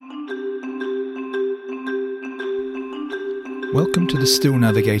Welcome to the Still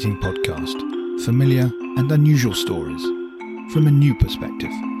Navigating podcast, familiar and unusual stories from a new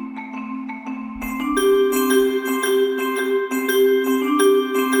perspective.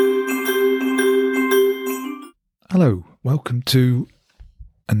 Hello, welcome to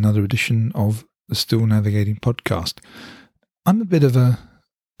another edition of the Still Navigating podcast. I'm a bit of a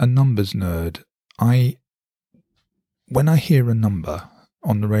numbers nerd. When I hear a number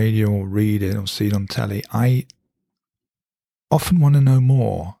on the radio or read it or see it on telly, I often want to know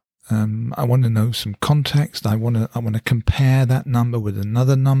more. I want to know some context. I want to compare that number with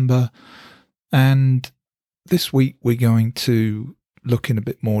another number. And this week we're going to look in a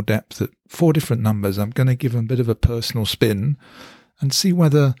bit more depth at 4 different numbers. I'm going to give them a bit of a personal spin and see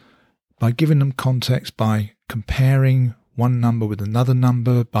whether by giving them context, by comparing one number with another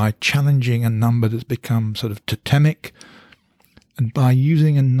number, by challenging a number that's become sort of totemic, and by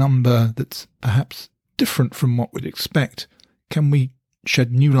using a number that's perhaps different from what we'd expect, can we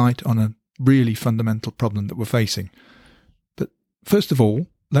shed new light on a really fundamental problem that we're facing. But first of all,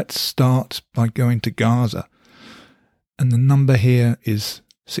 let's start by going to Gaza. And the number here is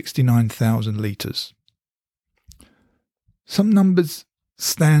 69,000 litres. Some numbers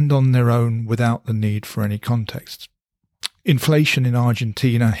stand on their own without the need for any context. Inflation in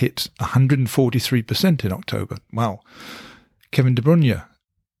Argentina hit 143% in October. Wow. Kevin De Bruyne,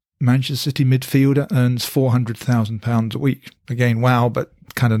 Manchester City midfielder, earns £400,000 a week. Again, wow, but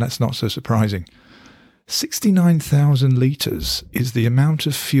kind of that's not so surprising. 69,000 litres is the amount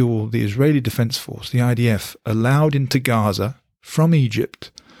of fuel the Israeli Defence Force, the IDF, allowed into Gaza from Egypt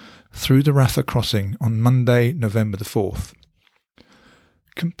through the Rafah crossing on Monday, November the 4th.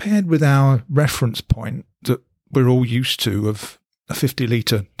 Compared with our reference point that we're all used to of a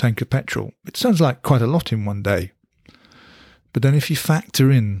 50-litre tank of petrol, it sounds like quite a lot in one day. But then if you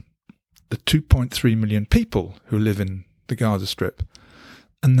factor in the 2.3 million people who live in the Gaza Strip,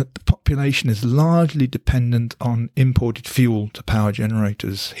 and that the population is largely dependent on imported fuel to power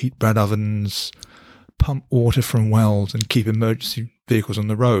generators, heat bread ovens, pump water from wells and keep emergency vehicles on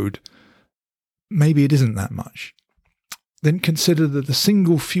the road, maybe it isn't that much. Then consider that a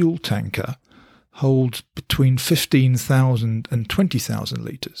single fuel tanker holds between 15,000 and 20,000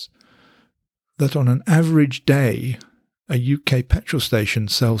 litres, that on an average day a UK petrol station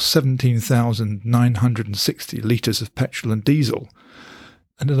sells 17,960 litres of petrol and diesel,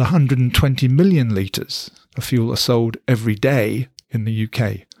 and at 120 million litres of fuel are sold every day in the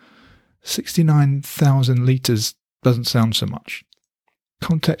UK. 69,000 litres doesn't sound so much.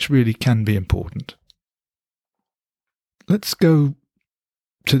 Context really can be important. Let's go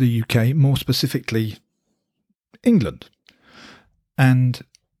to the UK, more specifically England, and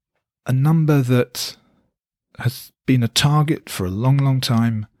a number that has been a target for a long, long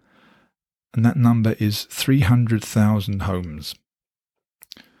time, and that number is 300,000 homes.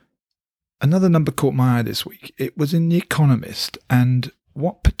 Another number caught my eye this week. It was in The Economist, and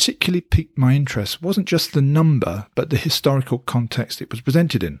what particularly piqued my interest wasn't just the number, but the historical context it was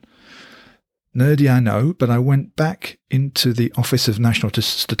presented in. Nerdy, I know, but I went back into the Office of National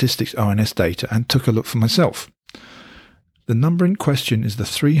Statistics ONS data and took a look for myself. The number in question is the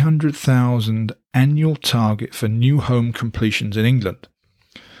 300,000 annual target for new home completions in England.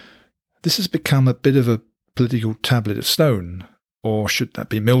 This has become a bit of a political tablet of stone, or should that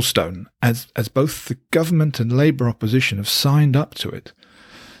be millstone, as both the government and Labour opposition have signed up to it.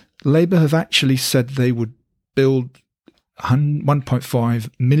 Labour have actually said they would build 1.5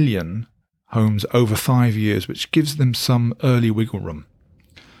 million homes over 5 years, which gives them some early wiggle room.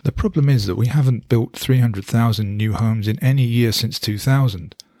 The problem is that we haven't built 300,000 new homes in any year since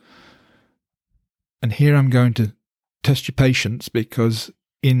 2000. And here I'm going to test your patience, because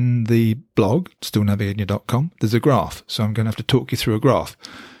in the blog, stillnavigating.com, there's a graph. So I'm going to have to talk you through a graph.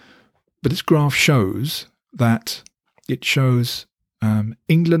 But this graph shows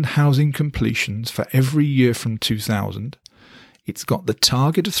England housing completions for every year from 2000. It's got the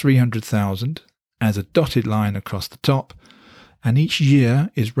target of 300,000 as a dotted line across the top, and each year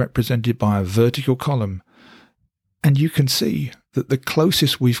is represented by a vertical column. And you can see that the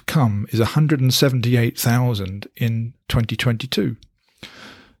closest we've come is 178,000 in 2022.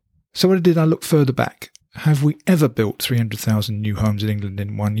 So did I look further back? Have we ever built 300,000 new homes in England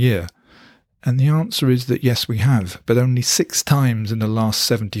in 1 year? And the answer is that yes, we have, but only 6 times in the last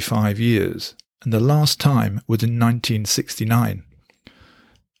 75 years. And the last time was in 1969.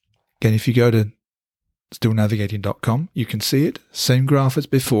 Again, if you go to stillnavigating.com, you can see it. Same graph as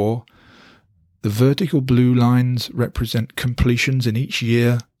before. The vertical blue lines represent completions in each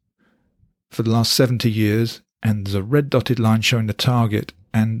year for the last 70 years, and there's a red dotted line showing the target,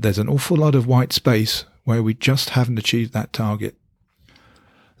 and there's an awful lot of white space where we just haven't achieved that target.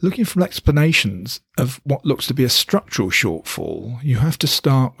 Looking for explanations of what looks to be a structural shortfall, you have to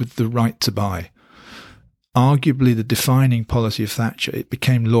start with the right to buy. Arguably the defining policy of Thatcher, it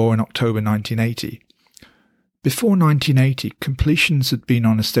became law in October 1980. Before 1980, completions had been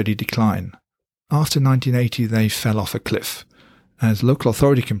on a steady decline. After 1980, they fell off a cliff, as local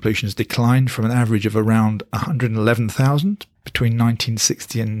authority completions declined from an average of around 111,000 between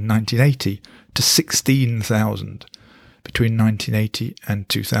 1960 and 1980 to 16,000 between 1980 and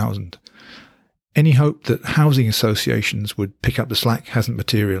 2000. Any hope that housing associations would pick up the slack hasn't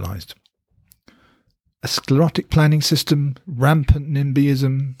materialised. A sclerotic planning system, rampant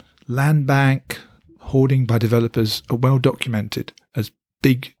NIMBYism, land bank, hoarding by developers are well documented as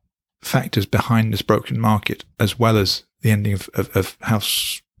big factors behind this broken market, as well as the ending of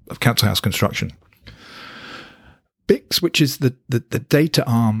council house construction. BICS, which is the data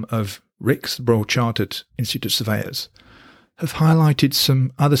arm of RICS, the Royal Chartered Institute of Surveyors, have highlighted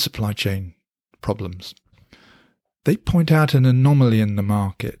some other supply chain problems. They point out an anomaly in the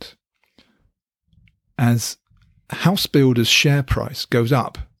market. As house builders' share price goes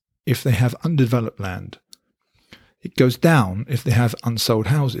up if they have undeveloped land, it goes down if they have unsold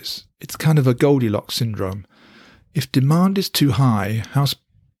houses. It's kind of a Goldilocks syndrome. If demand is too high, house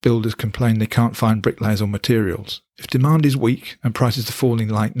builders complain they can't find bricklayers or materials. If demand is weak and prices are falling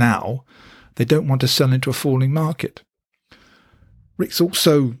like now, they don't want to sell into a falling market. RICS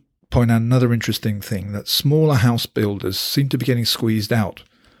also point out another interesting thing, that smaller house builders seem to be getting squeezed out.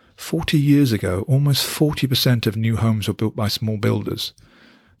 40 years ago, almost 40% of new homes were built by small builders.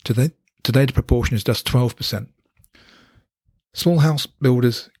 Today the proportion is just 12%. Small house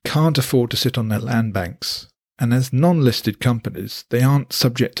builders can't afford to sit on their land banks, and as non-listed companies, they aren't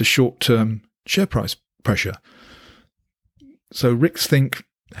subject to short-term share price pressure. So RICS think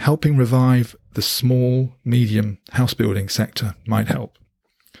helping revive the small, medium house building sector might help.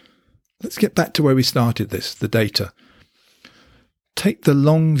 Let's get back to where we started this, the data. Take the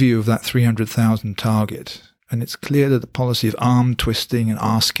long view of that 300,000 target, and it's clear that the policy of arm twisting and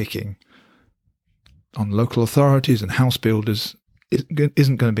arse-kicking on local authorities and house builders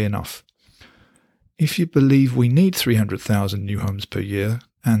isn't going to be enough. If you believe we need 300,000 new homes per year,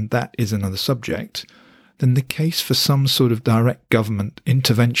 and that is another subject, then the case for some sort of direct government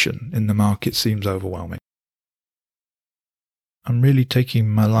intervention in the market seems overwhelming. I'm really taking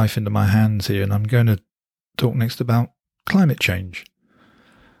my life into my hands here, and I'm going to talk next about climate change.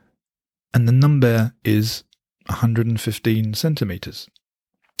 And the number is 115 centimetres.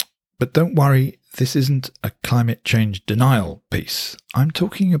 But don't worry, this isn't a climate change denial piece. I'm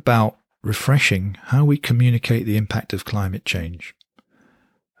talking about refreshing how we communicate the impact of climate change.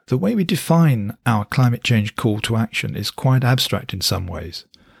 The way we define our climate change call to action is quite abstract in some ways.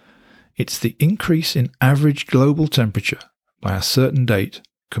 It's the increase in average global temperature by a certain date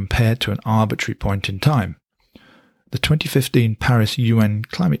compared to an arbitrary point in time. The 2015 Paris UN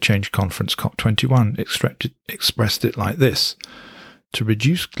Climate Change Conference COP21 expressed it like this: to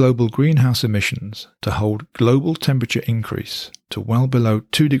reduce global greenhouse emissions to hold global temperature increase to well below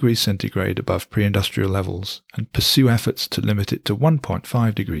 2 degrees centigrade above pre-industrial levels and pursue efforts to limit it to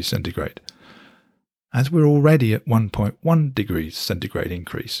 1.5 degrees centigrade. As we're already at 1.1 degrees centigrade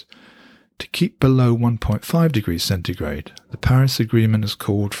increase, to keep below 1.5 degrees centigrade, the Paris Agreement has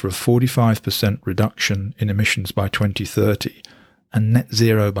called for a 45% reduction in emissions by 2030 and net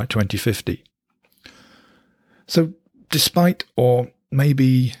zero by 2050. So despite, or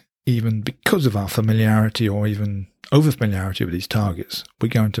maybe even because of our familiarity or even over-familiarity with these targets, we're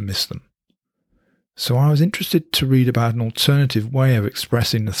going to miss them. So I was interested to read about an alternative way of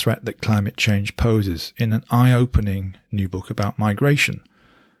expressing the threat that climate change poses in an eye-opening new book about migration,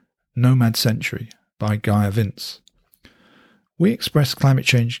 Nomad Century by Gaia Vince. We express climate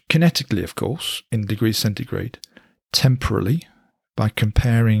change kinetically, of course, in degrees centigrade, temporally by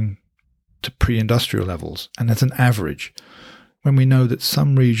comparing to pre-industrial levels, and as an average, when we know that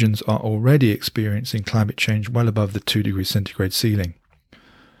some regions are already experiencing climate change well above the 2 degrees centigrade ceiling.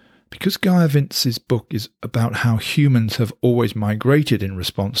 Because Gaia Vince's book is about how humans have always migrated in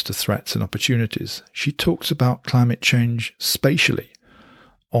response to threats and opportunities, she talks about climate change spatially,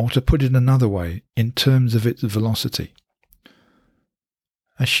 or to put it another way, in terms of its velocity.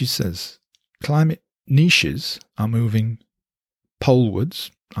 As she says, climate niches are moving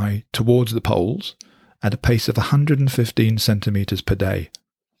polewards, i.e. towards the poles, at a pace of 115 centimetres per day.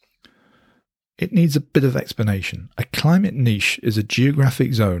 It needs a bit of explanation. A climate niche is a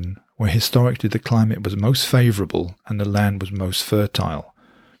geographic zone where historically the climate was most favourable and the land was most fertile.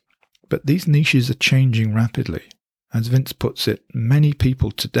 But these niches are changing rapidly, As Vince puts it, many people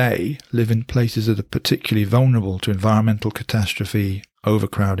today live in places that are particularly vulnerable to environmental catastrophe,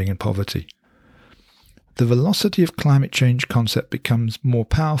 overcrowding and poverty. The velocity of climate change concept becomes more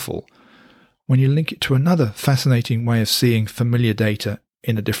powerful when you link it to another fascinating way of seeing familiar data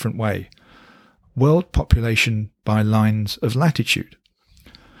in a different way: world population by lines of latitude.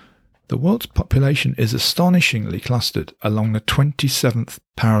 The world's population is astonishingly clustered along the 27th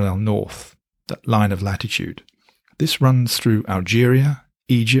parallel north, that line of latitude. This runs through Algeria,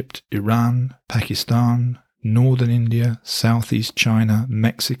 Egypt, Iran, Pakistan, northern India, southeast China,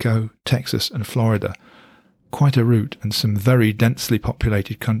 Mexico, Texas and Florida. Quite a route, and some very densely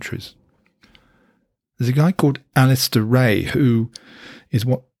populated countries. There's a guy called Alistair Ray who is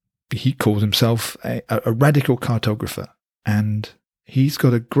what he calls himself a radical cartographer, and he's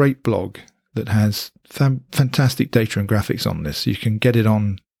got a great blog that has fantastic data and graphics on this. You can get it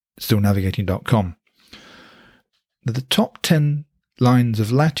on stillnavigating.com. The top 10 lines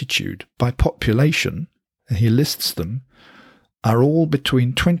of latitude by population, and he lists them, are all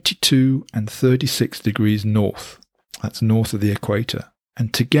between 22 and 36 degrees north. That's north of the equator.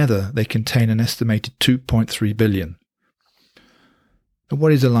 And together they contain an estimated 2.3 billion. And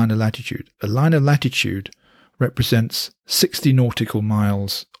what is a line of latitude? A line of latitude represents 60 nautical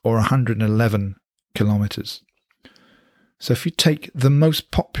miles or 111 kilometers. So if you take the most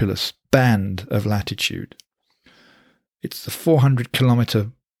populous band of latitude, it's the 400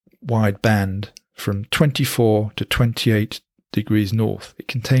 kilometer wide band from 24 to 28 degrees north. It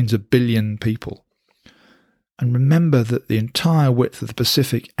contains 1 billion people. And remember that the entire width of the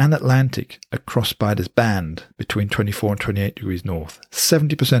Pacific and Atlantic are crossed by this band between 24 and 28 degrees north.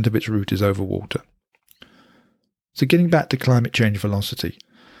 70% of its route is over water. So getting back to climate change velocity,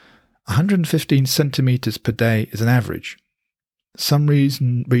 115 centimetres per day is an average. Some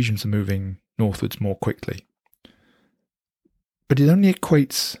regions are moving northwards more quickly. But it only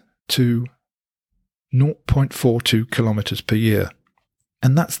equates to 0.42 kilometres per year.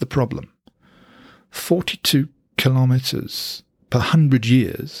 And that's the problem. 42 kilometres per 100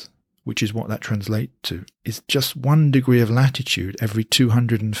 years, which is what that translates to, is just 1 degree of latitude every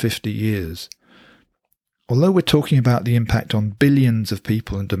 250 years. Although we're talking about the impact on billions of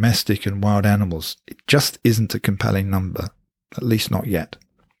people and domestic and wild animals, it just isn't a compelling number, at least not yet.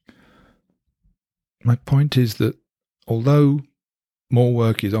 My point is that although more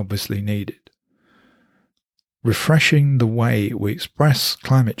work is obviously needed, refreshing the way we express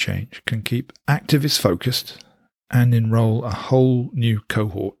climate change can keep activists focused and enroll a whole new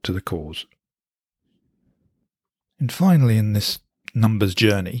cohort to the cause. And finally, in this numbers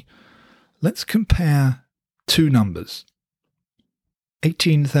journey, let's compare two numbers: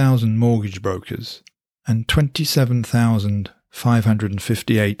 18,000 mortgage brokers and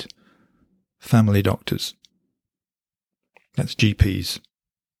 27,558 family doctors. That's GPs.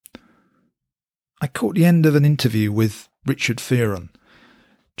 I caught the end of an interview with Richard Fearon,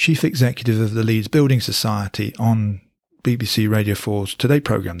 Chief Executive of the Leeds Building Society, on BBC Radio 4's Today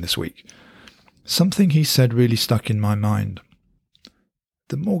programme this week. Something he said really stuck in my mind.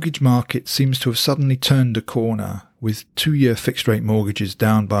 The mortgage market seems to have suddenly turned a corner, with 2-year fixed-rate mortgages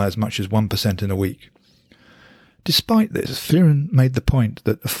down by as much as 1% in a week. Despite this, Fearon made the point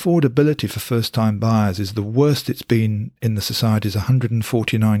that affordability for first-time buyers is the worst it's been in the Society's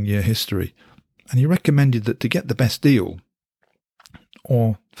 149-year history, and he recommended that to get the best deal,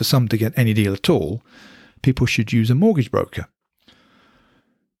 or for some to get any deal at all, people should use a mortgage broker.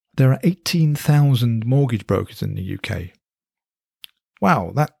 There are 18,000 mortgage brokers in the UK.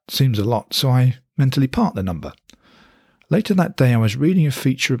 Wow, that seems a lot, so I mentally parked the number. Later that day I was reading a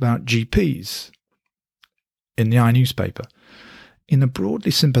feature about GPs in the newspaper. In a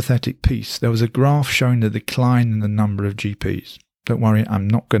broadly sympathetic piece, there was a graph showing the decline in the number of GPs. Don't worry, I'm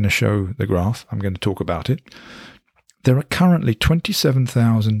not going to show the graph, I'm going to talk about it. There are currently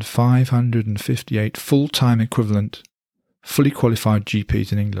 27,558 full-time equivalent, fully qualified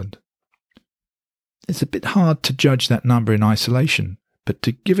GPs in England. It's a bit hard to judge that number in isolation, but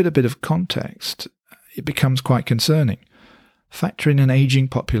to give it a bit of context, it becomes quite concerning. Factor in an ageing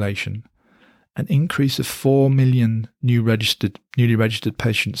population, an increase of 4 million newly registered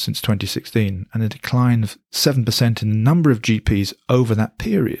patients since 2016, and a decline of 7% in the number of GPs over that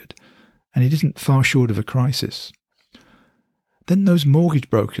period, and it isn't far short of a crisis. Then those mortgage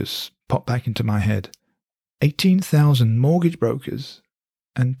brokers pop back into my head. 18,000 mortgage brokers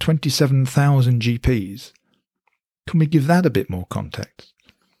and 27,000 GPs. Can we give that a bit more context?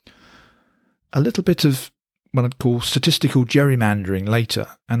 A little bit of what I'd call statistical gerrymandering later,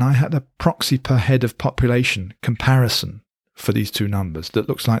 and I had a proxy per head of population comparison for these two numbers that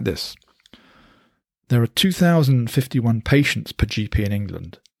looks like this. There are 2,051 patients per GP in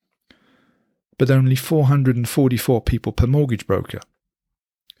England, but only 444 people per mortgage broker.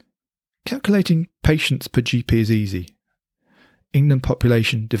 Calculating patients per GP is easy. England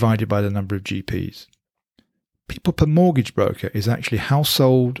population divided by the number of GPs. People per mortgage broker is actually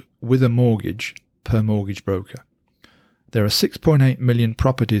household with a mortgage per mortgage broker. There are 6.8 million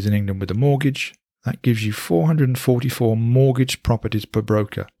properties in England with a mortgage. That gives you 444 mortgage properties per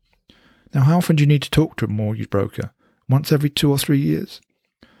broker. Now, how often do you need to talk to a mortgage broker? Once every 2 or 3 years?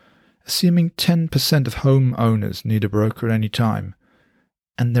 Assuming 10% of home owners need a broker at any time,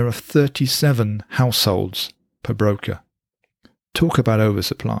 and there are 37 households per broker. Talk about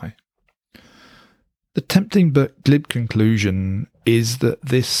oversupply. The tempting but glib conclusion is that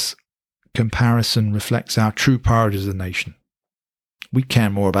this comparison reflects our true priorities as a nation. We care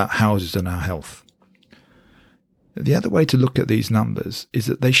more about houses than our health. The other way to look at these numbers is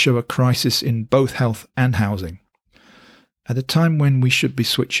that they show a crisis in both health and housing. At a time when we should be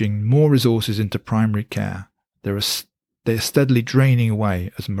switching more resources into primary care, they are steadily draining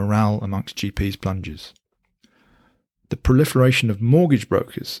away as morale amongst GPs plunges. The proliferation of mortgage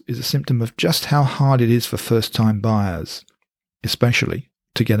brokers is a symptom of just how hard it is for first-time buyers, especially,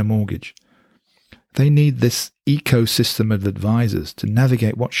 to get a mortgage. They need this ecosystem of advisors to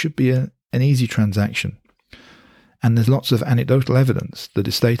navigate what should be an easy transaction. And there's lots of anecdotal evidence that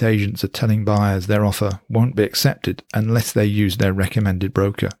estate agents are telling buyers their offer won't be accepted unless they use their recommended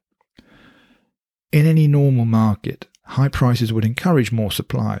broker. In any normal market, high prices would encourage more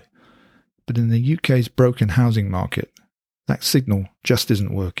supply, but in the UK's broken housing market, that signal just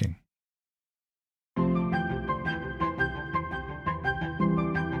isn't working.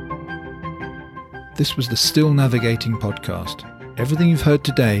 This was the Still Navigating podcast. Everything you've heard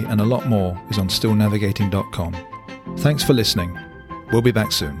today and a lot more is on stillnavigating.com. Thanks for listening. We'll be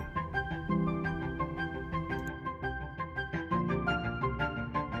back soon.